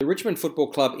The Richmond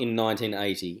Football Club in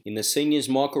 1980. In the seniors,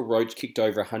 Michael Roach kicked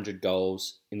over 100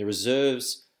 goals. In the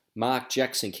reserves, Mark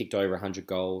Jackson kicked over 100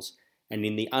 goals. And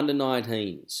in the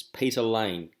under-19s, Peter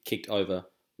Lane kicked over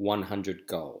 100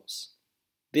 goals.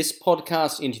 This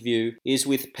podcast interview is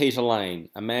with Peter Lane,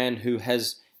 a man who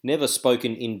has never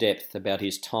spoken in depth about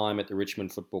his time at the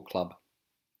Richmond Football Club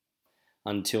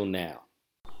until now.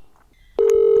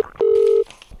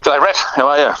 G'day, Rhett. How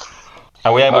are you?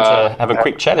 Are we able to have a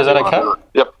quick chat? Is that okay?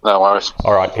 Yep, no worries.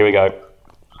 All right, here we go.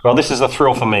 Well, this is a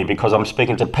thrill for me because I'm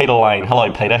speaking to Peter Lane.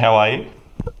 Hello, Peter. How are you?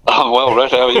 I'm well,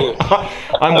 Rhett. How are you?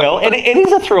 I'm well. It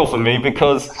is a thrill for me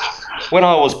because when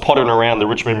I was pottering around the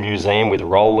Richmond Museum with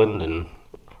Roland and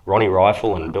Ronnie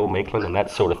Rifle and Bill Meeklin and that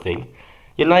sort of thing,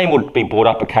 your name would be brought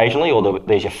up occasionally, or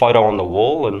there's your photo on the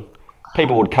wall, and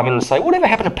people would come in and say, "Whatever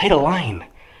happened to Peter Lane?"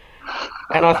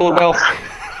 And I thought, well,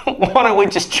 why don't we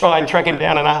just try and track him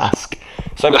down and ask?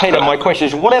 So, Peter, my question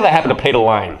is, whatever happened to Peter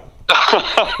Lane?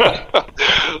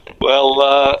 Well,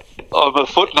 I'm a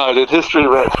footnote in history,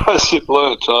 Rhett, as you've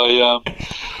learnt. I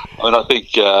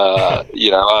think,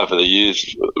 over the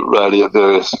years, radio,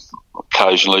 there's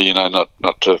occasionally, not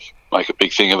to make a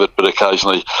big thing of it, but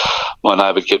occasionally my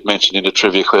name would get mentioned in a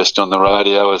trivia question on the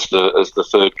radio as the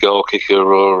third goal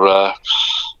kicker,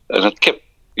 and it kept,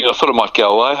 I thought it might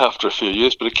go away after a few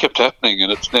years, but it kept happening,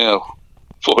 and it's now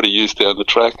 40 years down the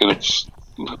track, and it's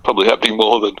probably happening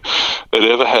more than it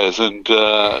ever has. And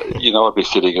I'd be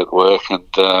sitting at work, and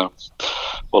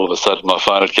all of a sudden my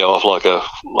phone would go off like a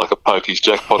pokies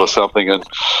jackpot or something, and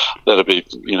that'd be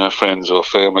friends or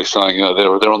family saying,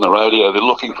 they're on the radio, they're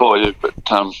looking for you. But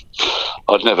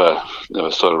I'd never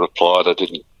sort of replied. I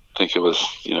didn't think it was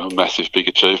a massive big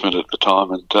achievement at the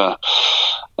time, and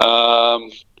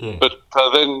but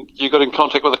then you got in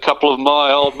contact with a couple of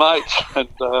my old mates, and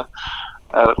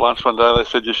at lunch one day they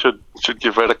said you should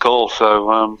give Red a call, so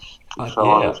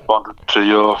I responded to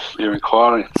your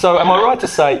inquiry. So am I right to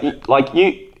say,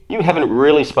 you haven't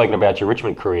really spoken about your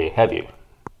Richmond career, have you?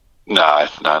 No,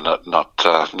 not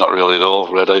really at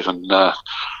all, Red. Even the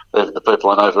people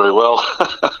I know very well.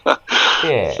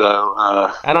 Yeah. So,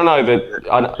 and I know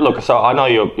that. So I know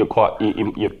you're quite.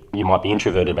 You might be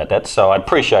introverted about that. So I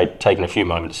appreciate taking a few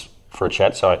moments for a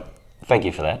chat. So thank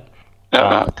you for that.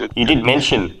 Good. You did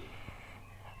mention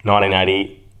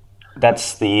 1980.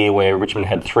 That's the year where Richmond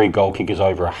had 3 goal kickers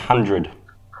over 100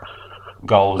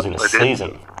 goals in a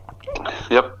season.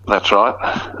 Yep, that's right.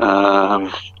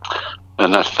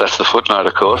 And that's the footnote,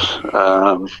 of course. It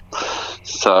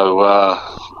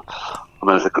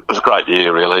was a great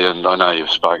year, really, and I know you've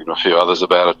spoken to a few others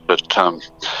about it, but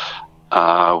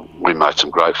we made some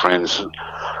great friends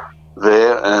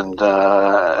there, and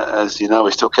as you know,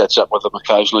 we still catch up with them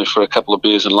occasionally for a couple of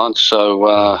beers and lunch,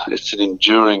 so it's an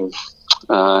enduring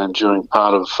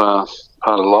part of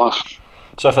life.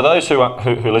 So for those who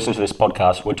listen to this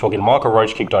podcast, we're talking Michael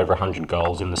Roach kicked over 100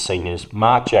 goals in the seniors,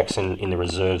 Mark Jackson in the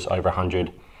reserves over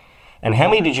 100. And how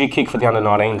many did you kick for the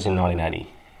under-19s in 1980?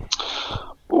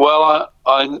 Well,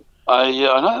 I know,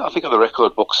 I think the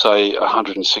record books say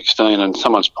 116, and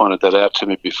someone's pointed that out to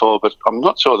me before, but I'm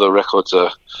not sure the records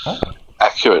are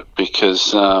accurate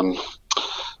because,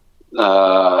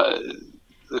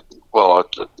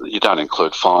 you don't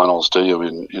include finals, do you,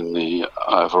 in the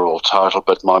overall total?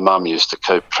 But my mum used to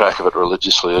keep track of it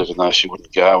religiously, even though she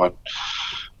wouldn't go, and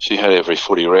she had every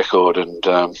footy record. And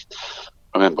I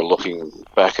remember looking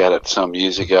back at it some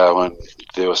years ago, and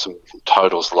there were some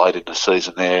totals late in the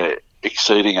season there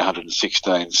exceeding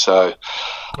 116. So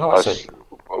I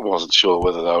wasn't sure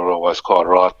whether they were always quite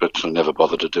right, but I never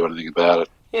bothered to do anything about it.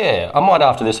 Yeah, I might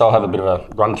after this. I'll have a bit of a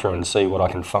run through and see what I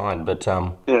can find. But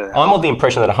I'm of the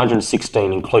impression that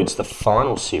 116 includes the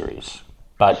final series,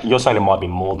 but you're saying it might be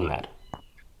more than that.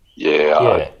 Yeah.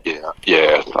 I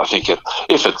think if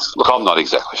it's look, I'm not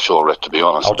exactly sure, Rhett, to be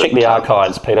honest. I'll check the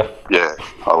archives, Peter. Yeah,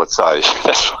 I would say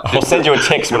that's right. I'll send you a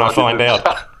text when I find out.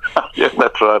 Yeah,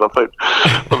 that's right. I've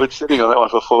been sitting on that one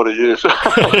for 40 years.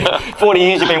 40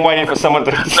 years you've been waiting for someone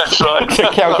to, that's right. to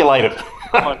calculate it.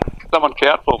 Someone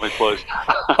count for me, please.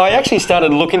 I actually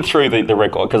started looking through the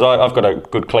record because I've got a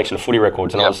good collection of footy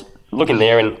records, and I was looking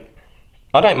there, and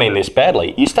I don't mean this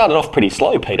badly. You started off pretty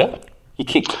slow, Peter. You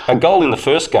kicked a goal in the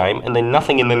first game and then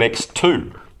nothing in the next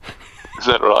 2. Is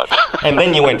that right? And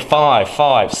then you went 5,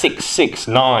 5, 6, 6,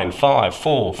 9, 5,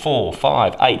 4, 4,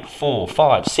 5, 8, 4,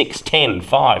 5, 6, 10,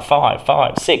 5, 5,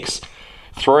 5, 6,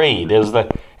 3.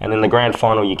 And in the grand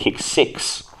final you kicked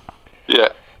 6. Yeah.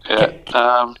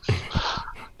 I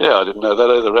didn't know that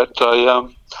either, Rhett.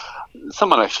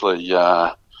 Someone actually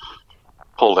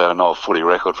pulled out an old footy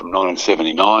record from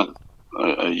 1979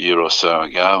 a year or so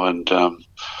ago, and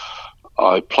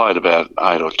I played about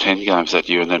 8 or 10 games that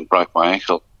year and then broke my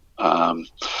ankle.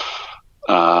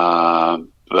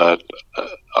 But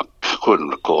I couldn't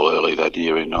recall early that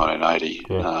year in 1980.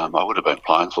 Yeah. I would have been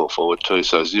playing full forward too,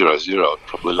 so 0-0, I'd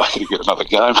probably lucky to get another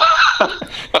game.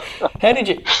 How did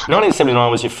you...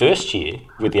 1979 was your first year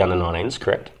with the under-19s,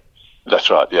 correct? That's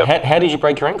right, yeah. How did you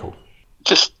break your ankle?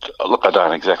 Just, look, I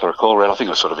don't exactly recall, Red. I think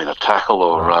it was sort of in a tackle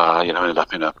or, ended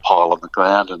up in a pile on the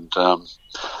ground and...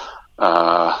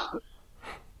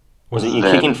 was it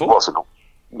your kicking foot?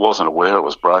 Wasn't aware it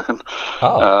was broken.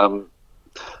 Oh.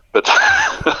 But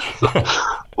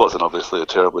wasn't obviously a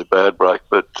terribly bad break,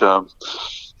 but sort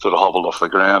of hobbled off the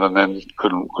ground and then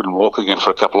couldn't walk again for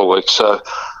a couple of weeks. So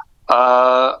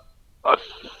I'm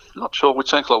not sure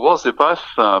which ankle it was. They're both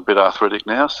a bit arthritic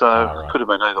now, so right. Could have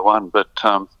been either one. But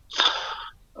so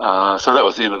that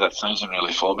was the end of that season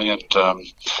really for me, and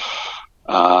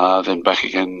then back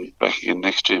again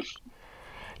next year.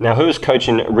 Now, who was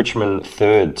coaching Richmond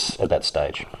thirds at that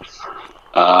stage?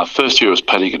 First year was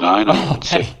Paddy Ganane, and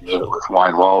second year was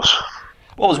Wayne Walsh.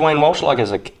 What was Wayne Walsh like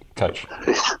as a coach?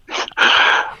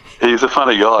 He's a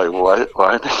funny guy, Wayne.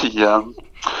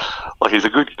 He's a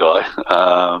good guy,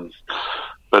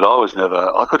 but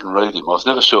I couldn't read him. I was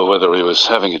never sure whether he was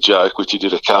having a joke, which he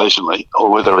did occasionally, or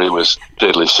whether he was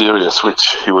deadly serious,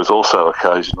 which he was also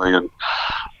occasionally, and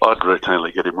I'd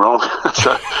routinely get him wrong.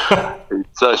 So he'd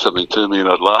say something to me and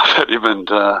I'd laugh at him, and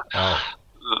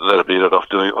that'd be it.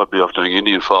 I'd be off doing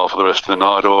Indian file for the rest of the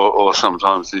night, or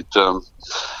sometimes he'd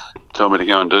tell me to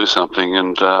go and do something,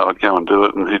 and I'd go and do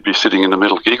it, and he'd be sitting in the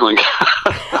middle giggling.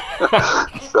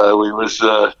 So he was.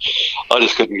 I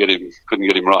just couldn't get him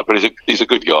right. But he's a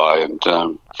good guy, and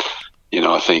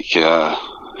I think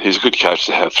he's a good coach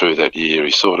to have through that year.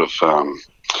 He sort of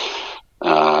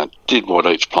did what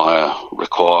each player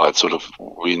required, sort of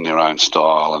in their own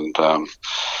style, and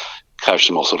coached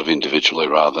them all sort of individually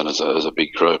rather than as a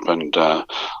big group. And I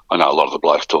know a lot of the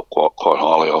blokes talk quite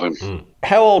highly of him.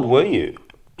 How old were you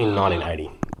in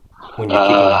 1980 when you're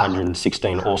kicking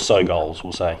 116 or so goals,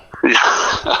 we'll say?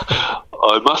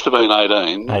 I must have been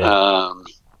 18.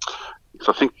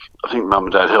 So I think Mum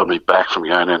and Dad held me back from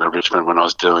going down to Richmond when I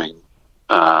was doing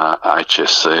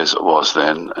HSC as it was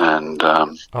then, and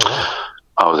right.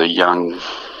 I was a young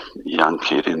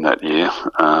kid in that year,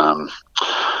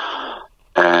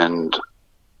 and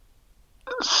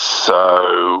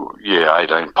so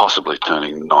 18, possibly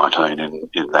turning 19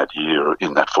 in that year,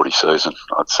 in that footy season,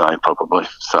 I'd say probably.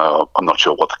 So I'm not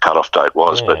sure what the cut-off date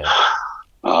was, but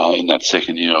in that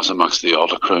second year I was amongst the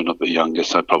older crew, not the younger,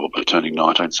 so probably turning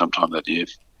 19 sometime that year.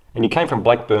 And you came from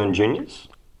Blackburn Juniors?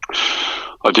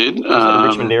 I did. Was that the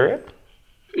Richmond area?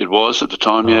 It was at the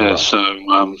time, yeah. Right.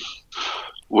 So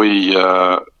we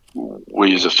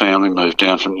as a family moved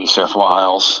down from New South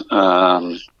Wales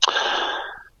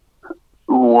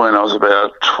when I was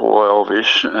about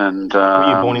 12-ish. And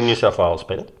were you born in New South Wales,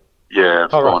 Peter? Yeah,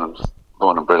 born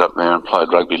and bred up there, and played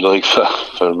rugby league for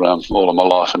all of my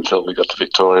life until we got to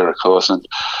Victoria, of course, and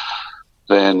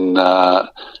then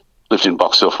lived in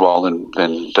Box Hill for a while.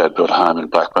 Then Dad built a home in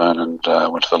Blackburn and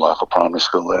went to the local primary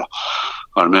school there.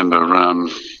 I remember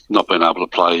not being able to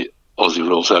play Aussie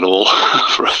rules at all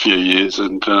for a few years,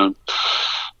 and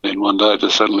then one day it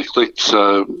just suddenly clicked.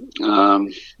 So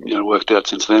worked out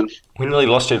since then. We nearly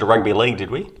lost you to rugby league,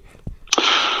 did we?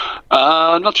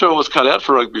 Not sure I was cut out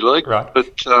for rugby league, right.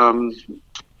 But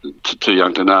too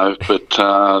young to know. But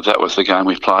that was the game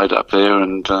we played up there,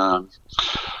 and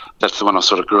that's the one I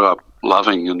sort of grew up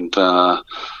loving, and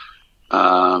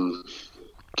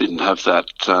didn't have that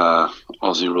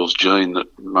Aussie rules gene that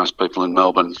most people in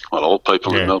Melbourne, well, all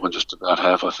people in Melbourne just about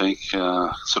have, I think.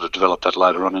 Sort of developed that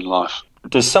later on in life.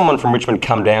 Does someone from Richmond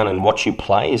come down and watch you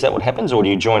play? Is that what happens? Or do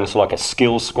you join us like a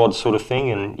skills squad sort of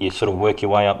thing and you sort of work your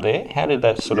way up there? How did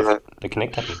that sort of the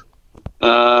connect happen?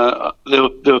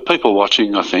 There were people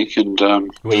watching, I think. And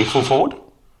were you full forward?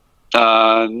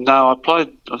 No, I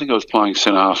think I was playing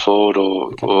centre-half forward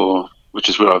or which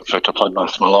is where, in fact, I played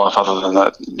most of my life other than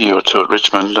that year or two at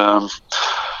Richmond.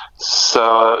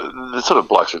 So the sort of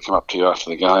blokes would come up to you after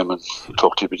the game and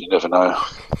talk to you, but you never know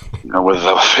whether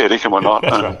they were fair dinkum or not.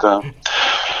 And,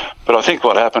 but I think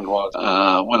what happened was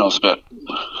when I was about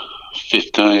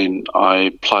 15,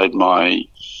 I played my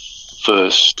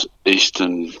first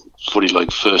Eastern Footy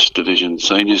League First Division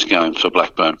Seniors game for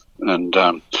Blackburn. And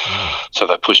so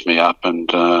they pushed me up, and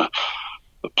I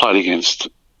played against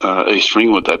East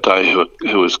Ringwood that day,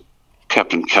 who was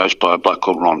captain coached by a bloke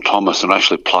called Ron Thomas, and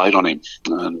actually played on him.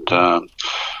 And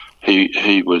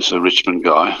he was a Richmond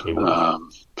guy,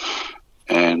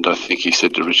 and I think he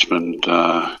said to Richmond,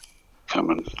 "Come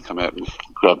out and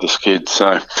grab this kid."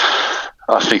 So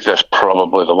I think that's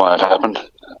probably the way it happened.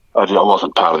 I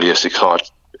wasn't part of the Essex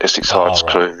Heights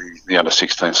crew, the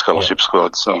under-16 scholarship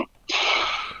squad. So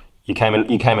you came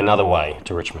another way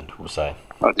to Richmond, we'll say.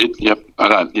 I did. Yep. I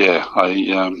don't. Yeah.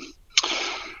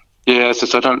 It's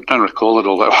just I don't recall it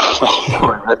all that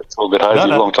well. It's all a bit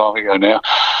hazy, a long time ago now.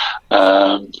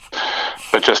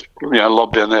 But just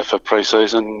lobbed down there for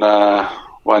pre-season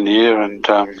 1 year and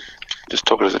just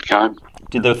took it as it came.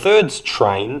 Did the thirds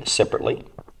train separately?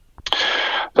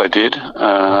 They did.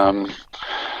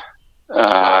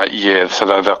 So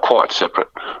they're quite separate,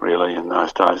 really, in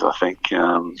those days, I think.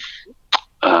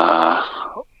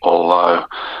 Although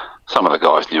some of the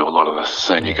guys knew a lot of the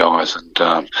senior guys, and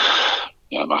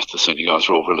most of the senior guys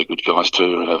were all really good guys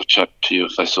too. Have a chat to you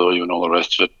if they saw you and all the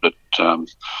rest of it. But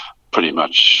pretty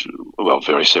much,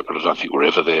 very separate. I don't think we're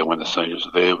ever there when the seniors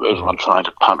are there. Everyone trained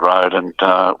at Punt Road, and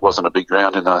it wasn't a big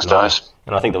ground in those days.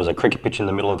 And I think there was a cricket pitch in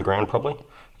the middle of the ground, probably,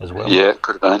 as well. Yeah,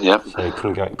 could have been. Yep. So you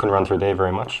couldn't run through there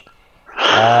very much.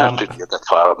 Didn't get that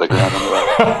far up the ground anyway.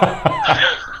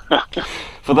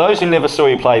 For those who never saw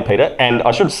you play, Peter, and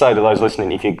I should say to those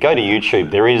listening, if you go to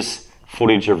YouTube, there is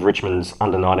footage of Richmond's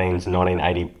under-19s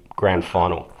 1980 grand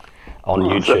final on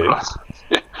YouTube. Right?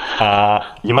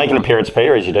 You make an appearance,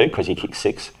 Peter, as you do, because you kick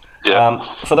 6.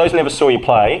 Yeah. For those who never saw you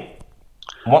play,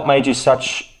 what made you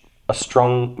such a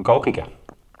strong goal kicker?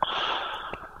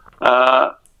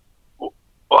 I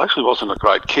actually wasn't a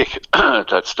great kick at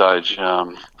that stage.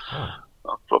 I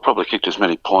probably kicked as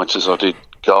many points as I did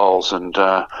goals, and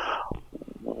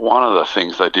one of the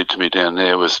things they did to me down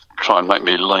there was try and make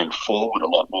me lean forward a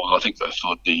lot more. I think they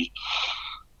thought the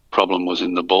problem was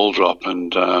in the ball drop,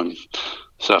 and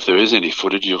so if there is any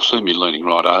footage, you'll see me leaning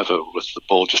right over with the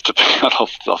ball just about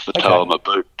off the toe of my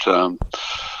boot,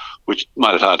 which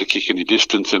made it hard to kick any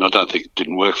distance, and I don't think it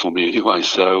didn't work for me anyway.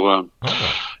 So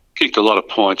kicked a lot of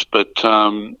points, but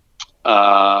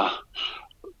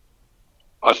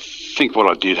I think what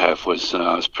I did have was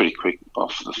I was pretty quick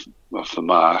off the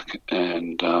mark,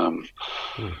 and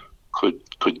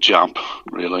could jump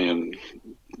really and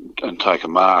take a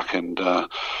mark, and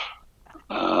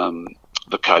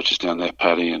the coaches down there,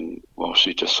 Paddy, and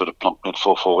she just sort of plonked me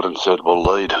forward and said, "Well,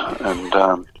 lead." And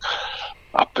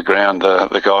up the ground,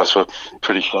 the guys were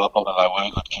pretty sharp on it. They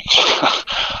weren't good kicks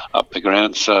up the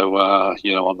ground, so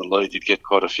on the lead you'd get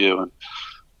quite a few, and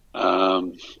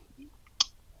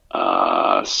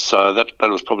so that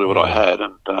was probably what I had,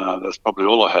 and that's probably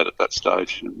all I had at that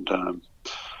stage, and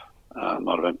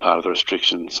might have been part of the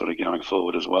restriction sort of going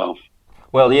forward as well.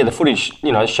 Well, yeah, the footage,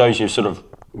 shows you sort of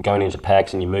going into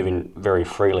packs and you're moving very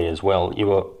freely as well.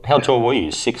 How tall were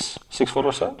you? 6 foot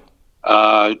or so?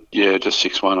 Yeah, just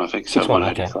 6'1", I think. 6'1",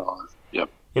 okay. Yep.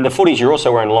 In the footage, you're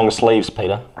also wearing long sleeves,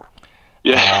 Peter.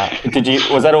 Yeah.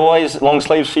 Was that always long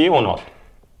sleeves for you or not?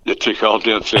 You're too cold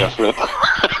down south, right?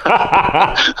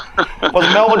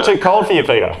 Was Melbourne too cold for you,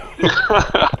 Peter?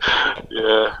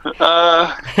 Yeah.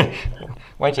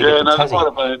 Wait till you get to that might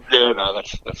have been. Yeah, no,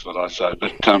 that's what I say.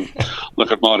 But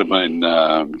look, it might have been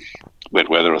wet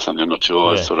weather or something. I'm not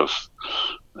sure. Yeah. Sort of.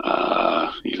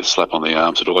 You get a slap on the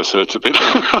arms. It always hurts a bit.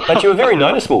 But you were very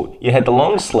noticeable. You had the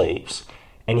long sleeves,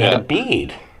 and you had a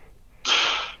beard.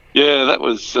 Yeah, that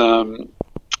was.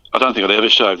 I don't think I'd ever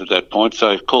shaved at that point,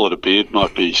 so call it a beard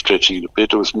might be stretching it a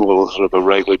bit. It was more sort of a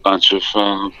raggly bunch of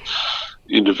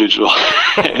individual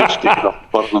hairs sticking off the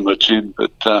bottom of my chin.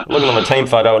 But looking on the team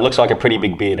photo, it looks like a pretty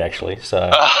big beard, actually. So,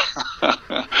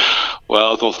 well,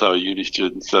 I was also a uni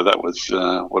student, so that was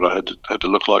what I had to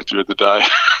look like during the day.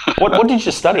 What did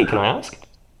you study? Can I ask?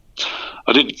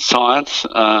 I did science.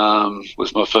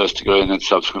 Was my first degree, and then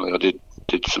subsequently I did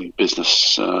some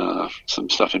business, some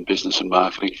stuff in business and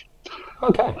marketing.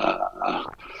 Okay.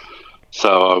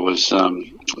 So I was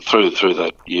through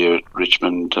that year at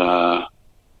Richmond. I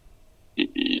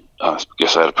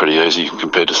guess I had it pretty easy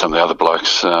compared to some of the other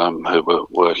blokes who were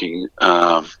working.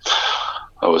 I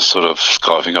was sort of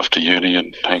skiving off to uni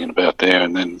and hanging about there,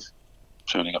 and then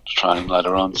turning up to training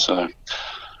later on. So,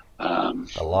 a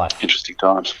life. Interesting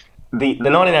times. The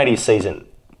 1980s season,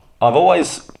 I've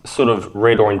always sort of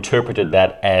read or interpreted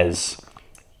that as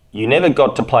you never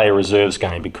got to play a reserves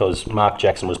game because Mark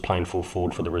Jackson was playing full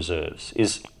forward for the reserves.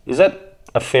 Is that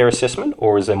a fair assessment,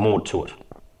 or is there more to it?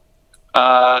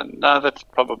 No, that's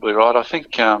probably right. I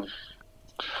think 1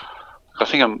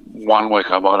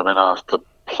 week I might have been asked to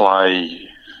play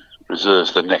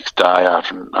reserves the next day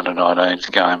after an under-19s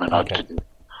game, and I didn't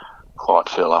quite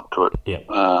feel up to it. Yeah.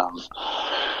 Or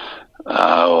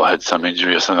I had some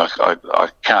injury or something. I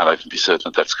can't even be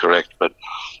certain that's correct, but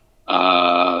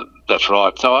that's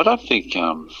right. So I don't think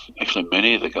actually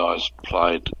many of the guys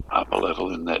played upper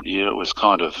level in that year. It was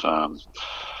kind of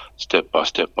step by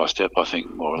step by step, I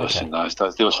think, more or less Okay. in those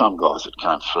days. There were some guys that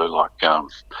came through, like,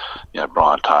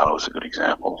 Brian Taylor was a good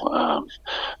example.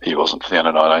 He wasn't for the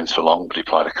under-19s for long, but he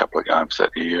played a couple of games that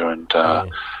year, and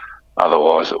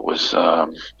otherwise it was,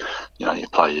 you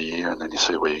play your year and then you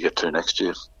see where you get to next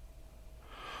year.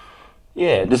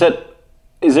 Yeah.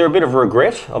 Is there a bit of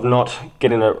regret of not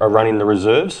getting a run in the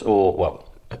reserves, or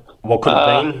what could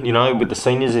have been, with the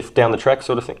seniors if down the track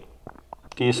sort of thing?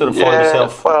 Do you sort of find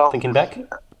yourself thinking back?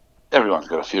 Everyone's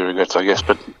got a few regrets, I guess,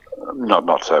 but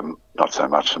not so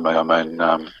much for me. I mean,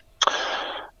 I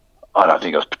don't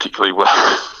think I was particularly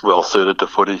well suited to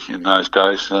footy in those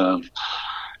days.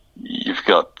 You've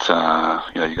got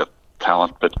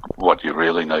talent, but what you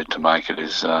really need to make it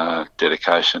is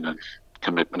dedication and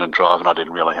commitment and drive, and I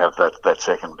didn't really have that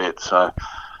second bit. So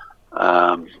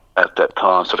at that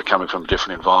time, sort of coming from a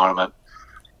different environment,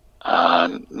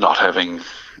 not having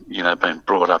been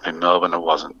brought up in Melbourne,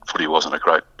 footy wasn't a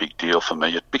great big deal for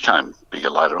me. It became bigger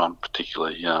later on,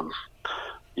 particularly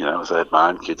as I had my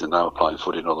own kids and they were playing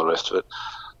footy and all the rest of it.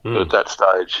 But at that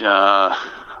stage, I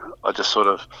just sort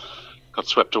of got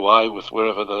swept away with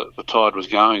wherever the tide was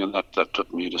going, and that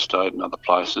took me to state and other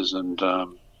places, and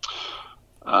so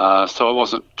I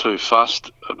wasn't too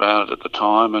fussed about it at the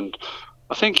time. And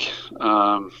I think,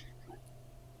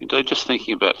 indeed, just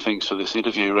thinking about things for this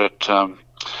interview,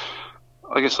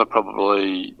 I guess I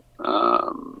probably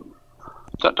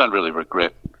don't really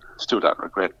regret, still don't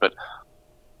regret, but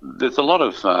there's a lot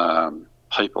of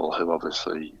people who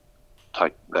obviously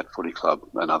take that footy club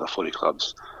and other footy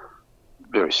clubs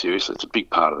very seriously. It's a big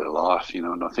part of their life,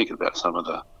 and I think about some of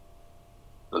the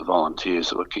volunteers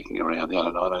that were kicking around the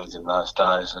under-19s in those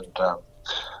days, and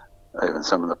even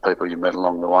some of the people you met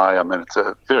along the way. I mean, it's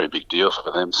a very big deal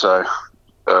for them. So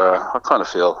I kind of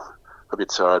feel a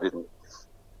bit sorry I didn't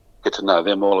get to know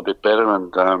them all a bit better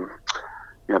and,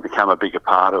 become a bigger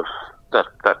part of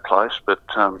that place. But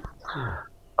I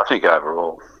think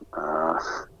overall,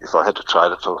 if I had to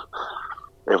trade it for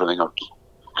everything I've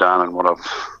done and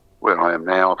where I am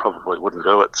now, I probably wouldn't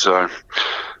do it. So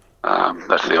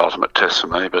that's the ultimate test for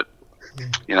me. But,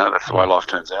 that's the way life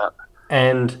turns out.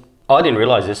 And I didn't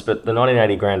realise this, but the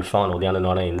 1980 Grand Final, the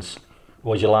under-19s,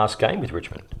 was your last game with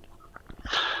Richmond.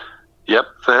 Yep,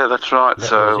 that's right.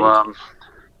 The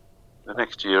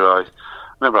next year, I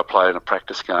remember I played in a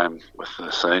practice game with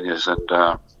the seniors and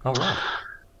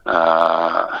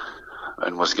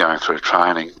and was going through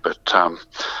training. But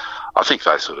I think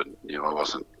they sort of knew I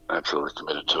wasn't absolutely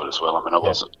committed to it as well. I mean, I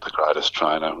wasn't the greatest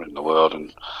trainer in the world,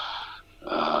 and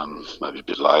maybe a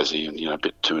bit lazy and a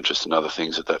bit too interested in other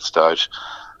things at that stage.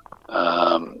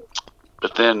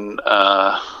 But then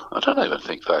I don't even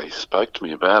think they spoke to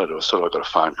me about it. It was sort of, I got a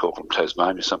phone call from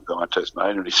Tasmania, some guy in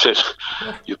Tasmania, and he said,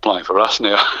 "You're playing for us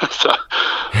now." So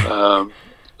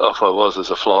off I was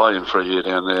as a fly-in for a year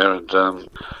down there. And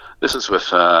this is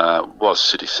with was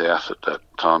City South at that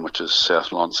time, which is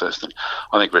South Launceston.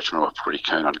 I think Richmond were pretty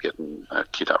keen on getting a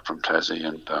kid up from Tassie,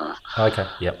 and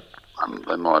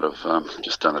they might have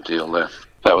just done a deal there.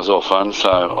 That was all fun, so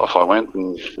off I went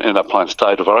and ended up playing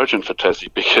State of Origin for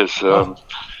Tassie because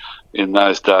in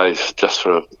those days, just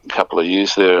for a couple of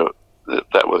years there,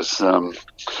 that was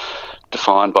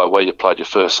defined by where you played your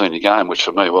first senior game, which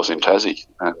for me was in Tassie.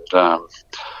 And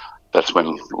that's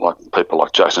when people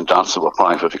like Jason Dunster were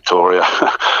playing for Victoria.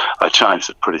 They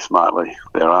changed it pretty smartly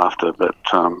thereafter. But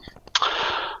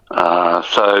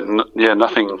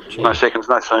nothing, no seconds,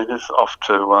 no seniors, off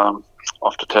to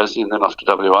Tassie and then off to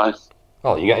WA.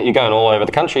 Oh, you're going all over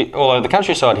the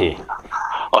countryside here.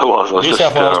 I was New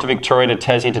South Wales to Victoria to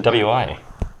Tassie to WA.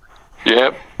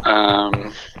 Yep.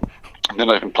 And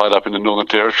then I even played up in the Northern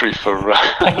Territory for a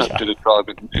bit of time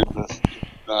in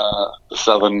the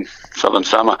southern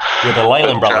summer. You're the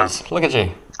Leyland brothers. Look at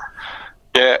you.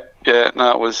 Yeah.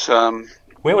 No, it was.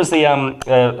 Where was the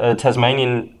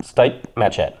Tasmanian state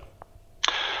match at?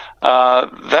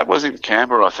 That was in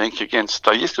Canberra, I think.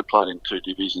 They used to play in two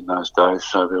divvies in those days.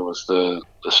 So there was the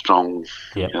strong,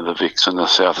 the Vics and the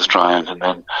South Australian, and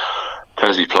then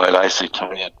Tassie played ACT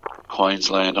at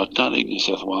Queensland. I don't think New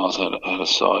South Wales had a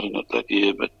side in it that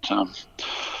year, but so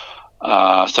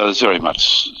it was very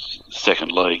much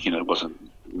second league. It wasn't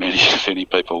many, if any,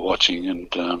 people watching, and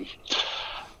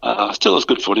still was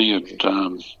good footy, and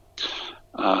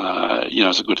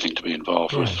it's a good thing to be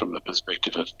involved with from the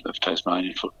perspective of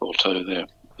Tasmanian football too. They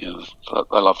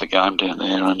love the game down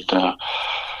there, and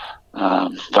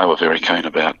they were very keen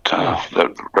about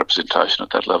the representation at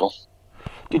that level.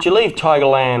 Did you leave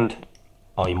Tigerland?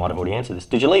 Oh, you might have already answered this.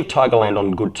 Did you leave Tigerland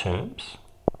on good terms?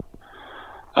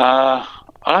 I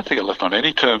don't think I left on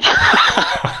any terms.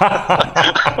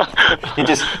 You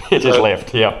just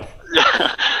left, yeah.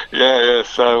 Yeah.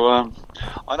 So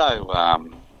I know,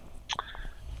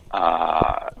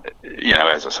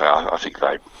 as I say, I think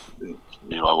they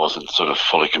knew I wasn't sort of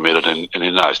fully committed, and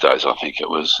in those days, I think it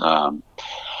was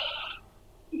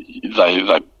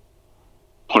they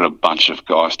put a bunch of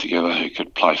guys together who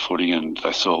could play footy, and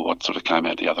they saw what sort of came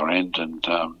out the other end, and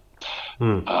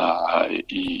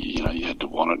you had to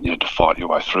want it, you had to fight your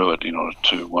way through it in order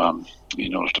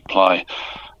to play,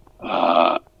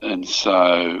 and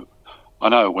so I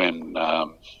know when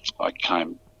I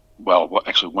came. Well,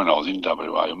 actually, when I was in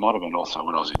WA, it might have been also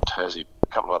when I was in Tassie. A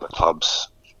couple of other clubs,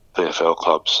 VFL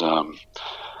clubs,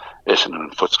 Essendon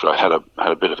and Footscray had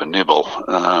a bit of a nibble,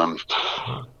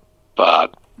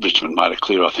 but Richmond made it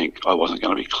clear. I think I wasn't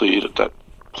going to be cleared at that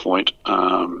point,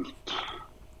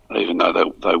 even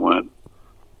though they weren't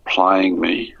playing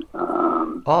me.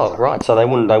 Oh, right. So they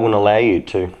wouldn't allow you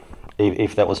to,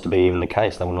 if that was to be even the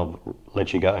case, they wouldn't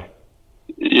let you go.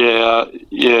 Yeah.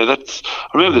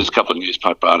 I remember there's a couple of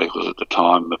newspaper articles at the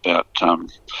time about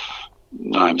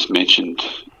names mentioned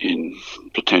in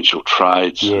potential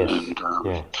trades, and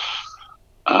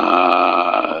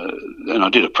I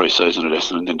did a pre-season at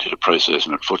Essendon, and then did a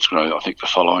pre-season at Footscray, I think the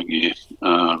following year.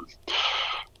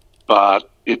 But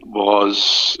it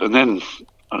was, and then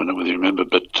I don't know whether you remember,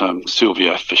 but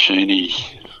Silvio Fascini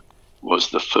was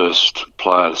the first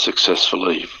player to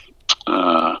successfully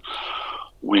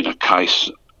win a case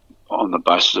on the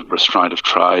basis of restraint of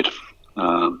trade,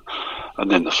 and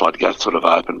then the floodgates sort of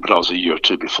opened. But I was a year or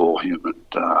two before him, and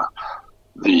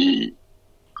the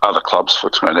other clubs,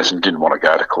 Footscray and Essendon, didn't want to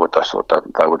go to court. They thought that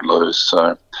they would lose,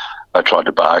 so they tried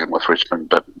to bargain with Richmond,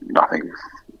 but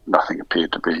nothing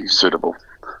appeared to be suitable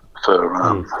for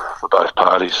both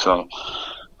parties. So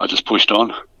I just pushed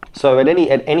on. So at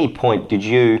any point, did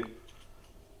you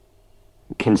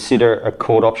consider a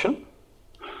court option?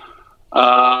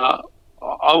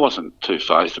 I wasn't too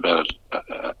phased about it,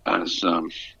 as I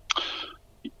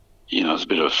was a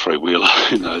bit of a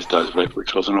freewheeler in those days,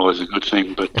 which wasn't always a good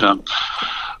thing. But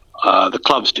the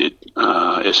clubs did,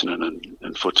 Essendon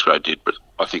and Footscray did, but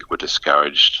I think were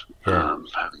discouraged,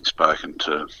 having spoken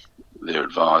to their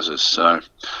advisors. So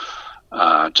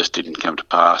just didn't come to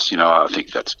pass. I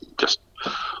think that's just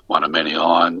one of many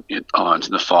irons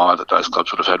in the fire that those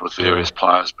clubs would have had with various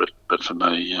players. But for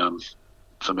me,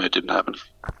 it didn't happen.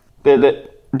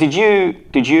 Did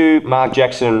you, Mark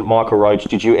Jackson, Michael Roach,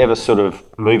 did you ever sort of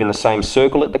move in the same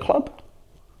circle at the club?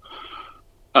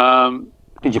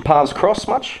 Did your paths cross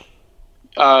much?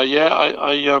 I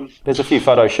there's a few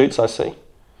photo shoots I see.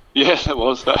 Yeah, that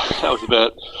was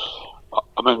about.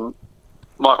 I mean,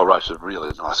 Michael Roach is a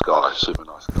really nice guy, super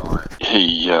nice guy.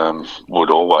 He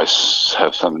would always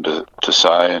have something to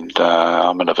say, and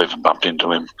I've even bumped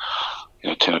into him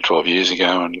 10 or 12 years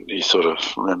ago, and he sort of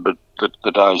remembered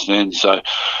the days then. So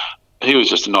he was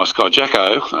just a nice guy.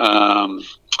 Jacko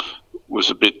was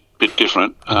a bit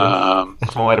different.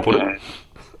 That's my way to put it.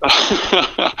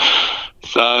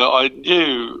 So I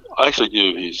actually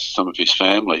knew some of his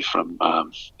family from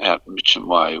out Mitcham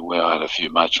Way, where I had a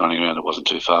few mates running around. It wasn't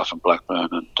too far from Blackburn,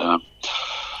 and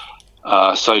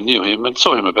so knew him and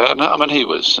saw him about. And I mean, he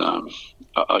was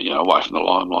away from the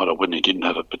limelight, or when he didn't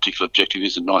have a particular objective.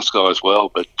 He's a nice guy as well,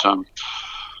 but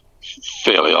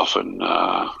fairly often,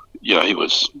 he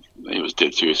was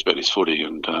dead serious about his footy,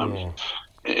 and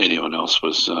anyone else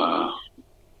was.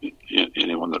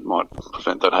 Anyone that might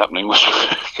prevent that happening was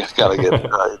going to get in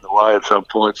the way at some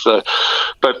point. So,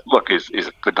 but look, he's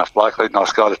a good enough bloke, a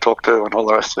nice guy to talk to, and all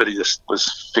the rest of it. He just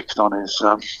was fixed on his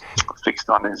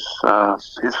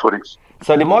footy.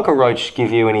 So, did Michael Roach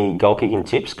give you any goal kicking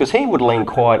tips? Because he would lean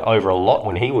quite over a lot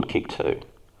when he would kick too.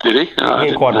 Did he? He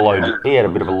had quite a low. He had a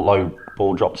bit of a low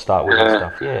ball drop to start with and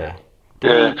stuff. Yeah.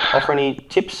 Did he offer any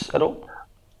tips at all?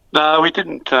 No, we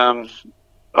didn't.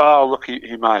 Oh, look,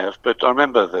 he may have, but I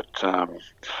remember that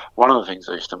one of the things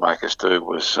they used to make us do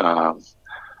was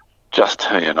just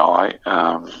he and I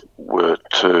were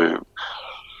to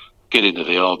get into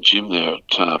the old gym there at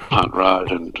Punt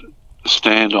Road and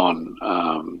stand on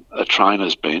a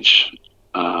trainer's bench,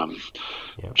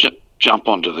 jump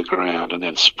onto the ground and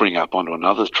then spring up onto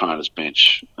another trainer's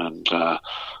bench. And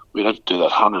we'd had to do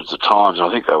that hundreds of times. And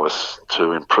I think that was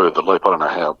to improve the leap. I don't know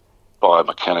how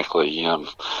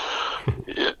biomechanically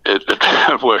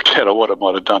it worked out or what it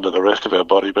might have done to the rest of our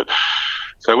body, but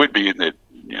so we'd be in there,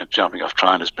 jumping off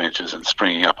trainers' benches and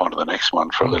springing up onto the next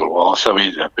one for a little while. So we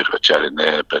had a bit of a chat in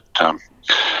there, but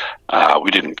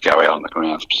we didn't go out on the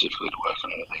ground specifically to work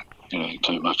on anything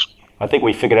too much. I think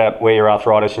we figured out where your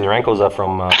arthritis in your ankles are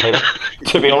from, Peter.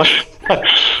 To be honest,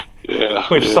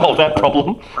 we've solved that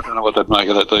problem. I don't know what they'd make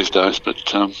of that these days, but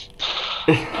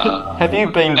Have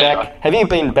you been back? Have you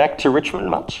been back to Richmond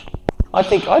much? I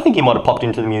think you might have popped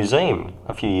into the museum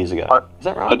a few years ago. Is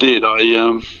that right? I did.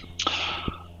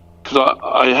 Because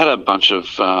I had a bunch of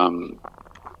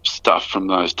stuff from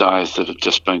those days that had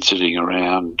just been sitting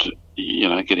around,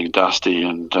 getting dusty,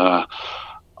 and I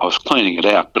was cleaning it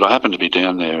out. But I happened to be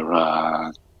down there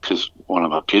because one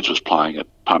of my kids was playing at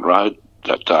Punt Road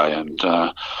that day, and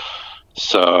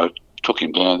so I took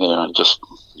him down there, and just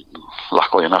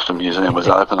luckily enough the museum was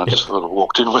open. I just sort of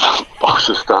walked in with a box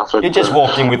of stuff. And, you just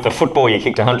walked in with the football you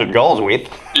kicked 100 goals with.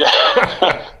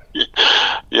 Yeah.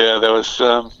 Yeah, there was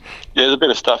there's a bit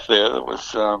of stuff there that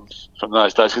was from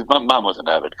those days. Cause my mum was an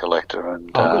avid collector,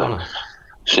 and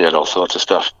she had all sorts of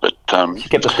stuff. But she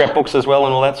kept the scrapbooks as well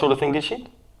and all that sort of thing, did she?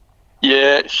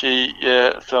 Yeah,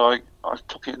 So I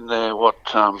took in there what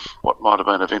might have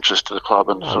been of interest to the club,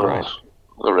 and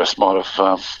the rest might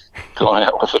have gone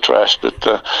out with the trash. But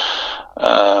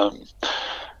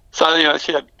so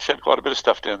she had quite a bit of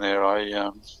stuff down there.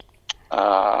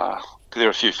 There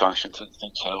were a few functions and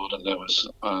things held, and there was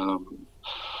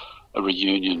a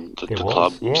reunion that the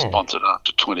club sponsored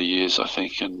after 20 years, I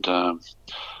think, and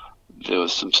there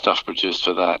was some stuff produced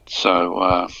for that.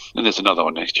 So, and there's another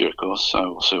one next year, of course,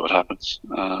 so we'll see what happens.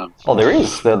 There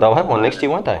is. They'll have one next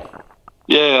year, won't they?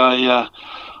 Yeah,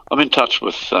 I'm in touch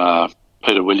with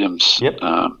Peter Williams, who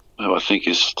I think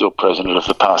is still president of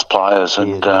the past players,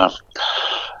 and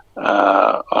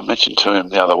I mentioned to him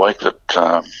the other week that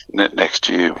next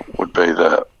year would be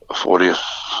the 40th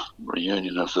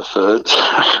reunion of the Thirds.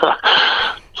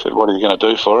 Said, what are you going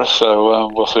to do for us? So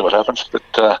we'll see what happens.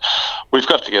 But we've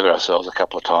got together ourselves a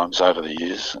couple of times over the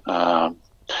years.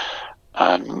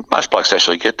 And most blokes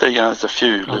actually get there. There's a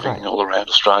few living all around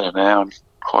Australia now, and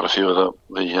quite a few of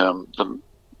the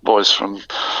boys from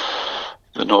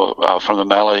the north, from the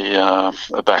Mallee, are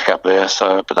back up there.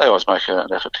 So, but they always make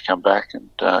an effort to come back and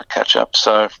catch up.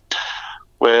 So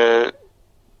we're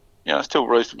still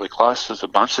reasonably close as a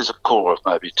bunch. There's a core of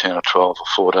maybe 10 or 12 or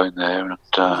 14 there, and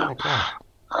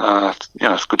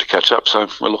it's good to catch up. So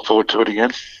we look forward to it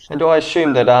again. And do I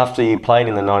assume that after you played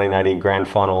in the 1980 grand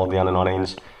final of the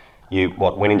under-19s, you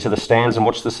went into the stands and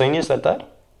watched the seniors that day?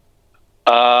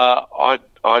 I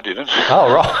didn't.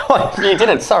 Oh right, you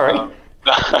didn't. Sorry.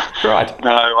 Right.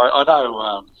 No, I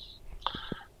know.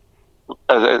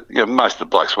 Most of the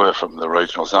blokes were from the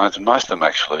regional zones, and most of them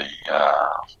actually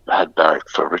had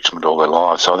barracked for Richmond all their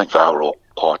lives. So I think they were all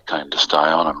quite keen to stay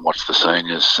on and watch the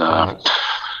seniors.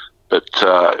 But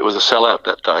it was a sellout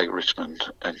that day, Richmond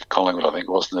and Collingwood, I think,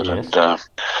 wasn't it? Yes. And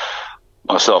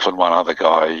myself and one other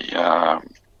guy.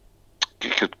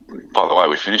 By the way,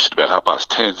 we finished at about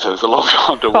 10:30, so there's a long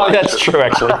time to wait. Oh, that's true,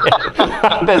 actually.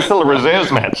 There's still a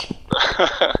reserves match.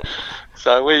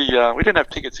 So we didn't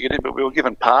have tickets to get in, but we were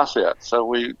given pass out. So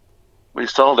we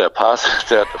sold our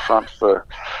passes out the front for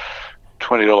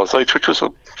 $20 each, which was a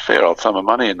fair old sum of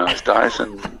money in those days.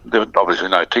 And there were obviously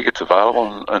no tickets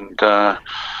available. And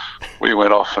we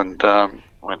went off and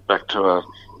went back to a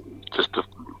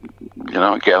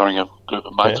gathering a group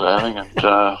of mates were having, and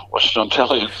watched it on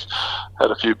telly and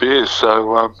had a few beers.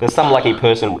 So there's some lucky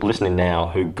person listening now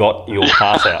who got your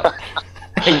pass out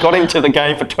and got into the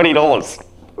game for $20.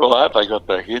 Well, I hope they got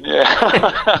back in.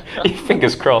 Yeah.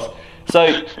 Fingers crossed.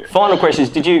 So, final question is: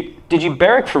 Did you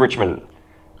barrack for Richmond?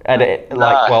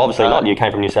 Obviously not. You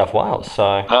came from New South Wales,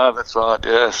 so. No, that's right.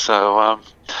 Yeah. So.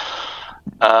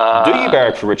 Do you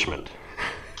barrack for Richmond?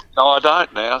 No, I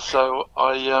don't now. So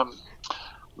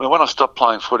when I stopped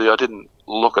playing footy, I didn't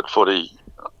look at footy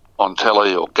on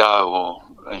telly or go or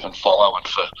even follow it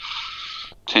for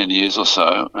 10 years or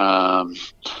so.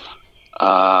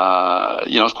 I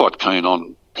was quite keen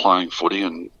on playing footy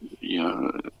and,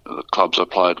 the clubs I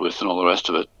played with and all the rest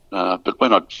of it. But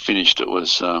when I'd finished, it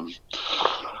was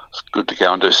good to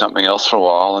go and do something else for a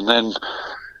while. And then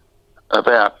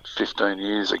about 15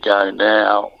 years ago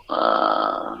now,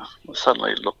 I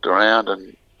suddenly looked around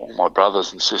and all my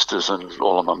brothers and sisters and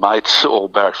all of my mates all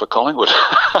barracked for Collingwood.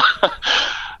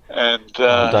 And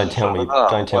don't tell me.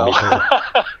 Don't tell me.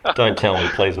 Don't tell me,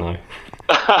 please no.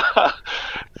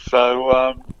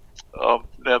 So I've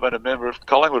now been a member of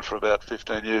Collingwood for about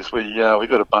 15 years. We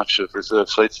got a bunch of reserve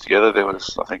seats together. There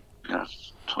was, I think,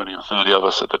 20 or 30 of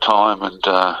us at the time, and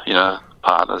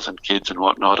partners and kids and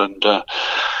whatnot, and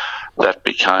that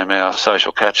became our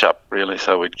social catch-up, really.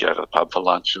 So we'd go to the pub for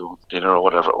lunch or dinner or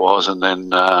whatever it was, and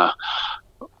then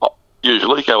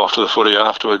usually go off to the footy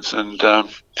afterwards and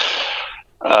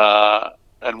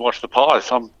watch the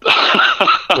Pies. I'm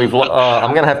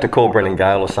going to have to call Brendan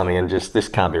Gale or something, and this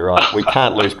can't be right. We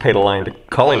can't lose Peter Lane to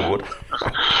Collingwood.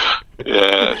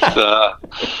 Yeah,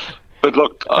 but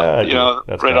look,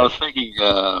 Brett, I was thinking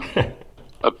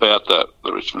about the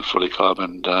Richmond Footy Club,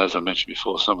 and as I mentioned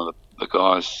before, some of the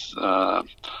guys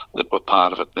that were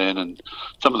part of it then, and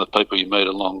some of the people you meet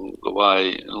along the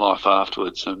way in life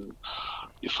afterwards. And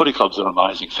your footy clubs are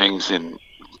amazing things in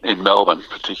Melbourne,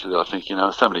 particularly. I think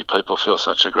so many people feel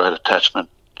such a great attachment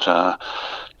to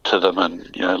them,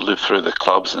 and live through the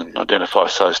clubs and identify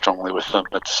so strongly with them.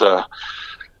 It's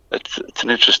an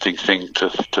interesting thing to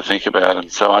think about,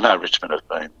 and so I know Richmond have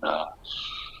been.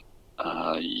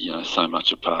 So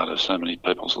much a part of so many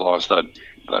people's lives. They'd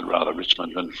rather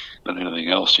Richmond than anything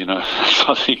else, So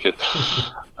I think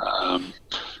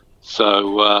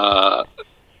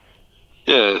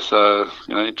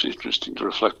interesting to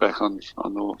reflect back on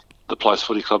the place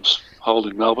footy clubs hold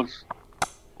in Melbourne.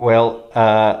 Well,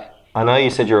 I know you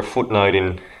said you're a footnote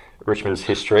in Richmond's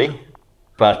history,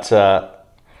 but a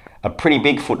pretty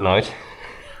big footnote.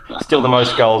 Still the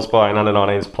most goals by an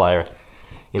under-19s player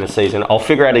in a season. I'll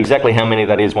figure out exactly how many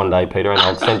that is one day, Peter, and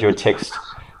I'll send you a text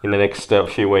in the next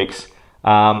few weeks.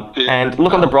 And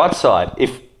look on the bright side.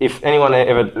 If anyone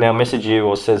ever now messages you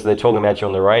or says they're talking about you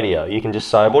on the radio, you can just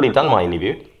say, I've already done my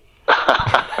interview.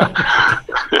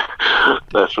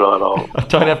 That's right. I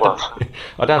don't have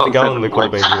to go on the Quarter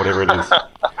Beans or whatever it is.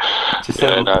 Just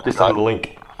send the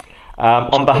link.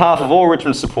 On behalf of all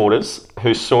Richmond supporters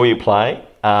who saw you play,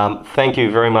 thank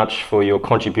you very much for your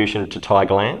contribution to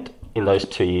Tigerland in those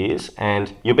 2 years,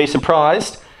 and you'll be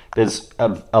surprised. There's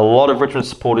a lot of Richmond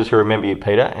supporters who remember you,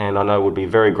 Peter, and I know would be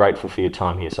very grateful for your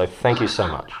time here. So thank you so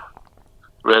much.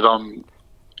 Red, I'm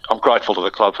grateful to the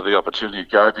club for the opportunity it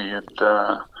gave me, and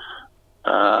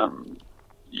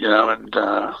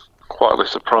quietly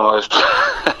surprised,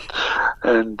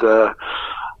 and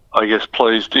I guess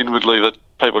pleased inwardly that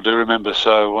people do remember.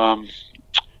 So,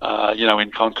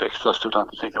 in context, I still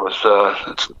don't think it was.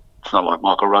 It's not like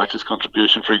Michael Roach's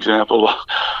contribution, for example,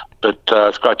 but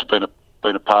it's great to have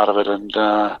been a part of it, and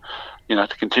to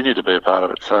continue to be a part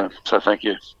of it. So thank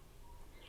you.